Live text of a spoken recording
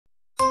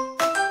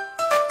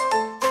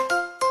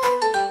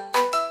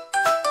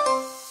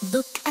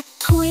look at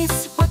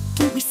toys, what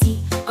do we see?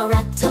 A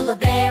rattle, a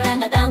bear,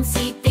 and a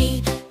bouncy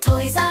bee.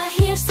 Toys are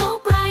here so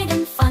bright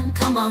and fun.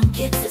 Come on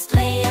kids, let's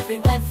play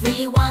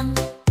everyone.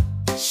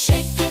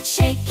 Shake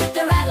it,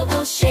 the rattle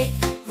will shake.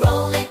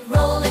 Roll it,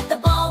 the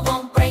ball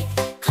won't break.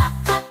 Clap,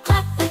 clap,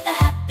 clap with a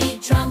happy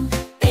drum.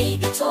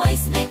 Baby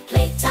toys make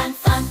playtime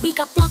fun. We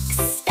got blocks,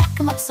 stack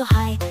 'em up so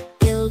high.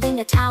 Building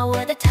a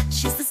tower that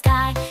touches the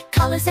sky.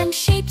 Colors and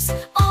shapes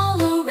all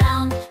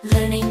around.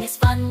 Learning is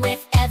fun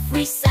with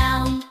every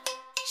sound.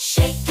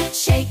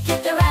 Shake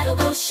it, the rattle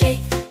will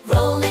shake.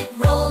 Roll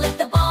it,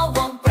 the ball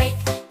won't break.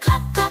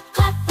 Clap, clap,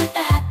 clap with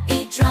a happy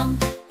drum.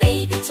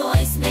 Baby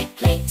toys make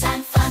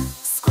playtime fun.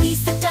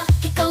 Squeeze the duck,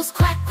 it goes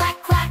quack, quack,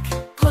 quack.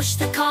 Push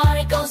the car,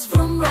 it goes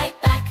vroom right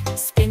back.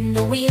 Spin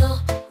the wheel,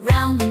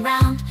 round and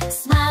round.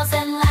 Smiles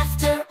and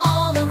laughter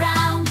all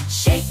around.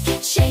 Shake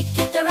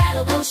it, the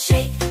rattle will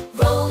shake.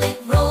 Roll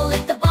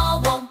it, the ball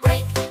won't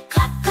break.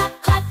 Clap, clap,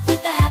 clap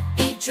with a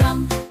happy drum.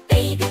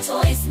 Baby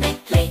toys make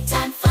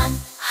playtime fun.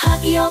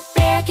 Hug your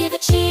bear, give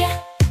a cheer.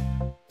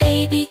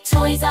 Baby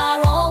toys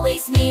are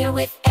always near.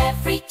 With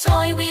every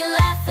toy we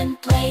laugh and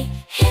play.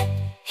 Hip,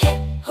 hip,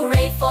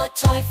 hooray for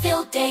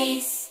toy-filled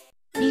days.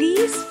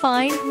 Please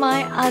find my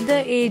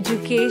other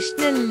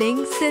educational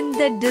links in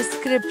the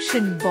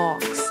description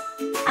box.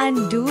 And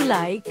do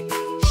like,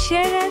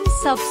 share and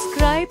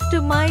subscribe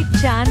to my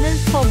channel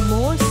for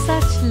more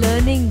such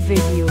learning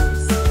videos.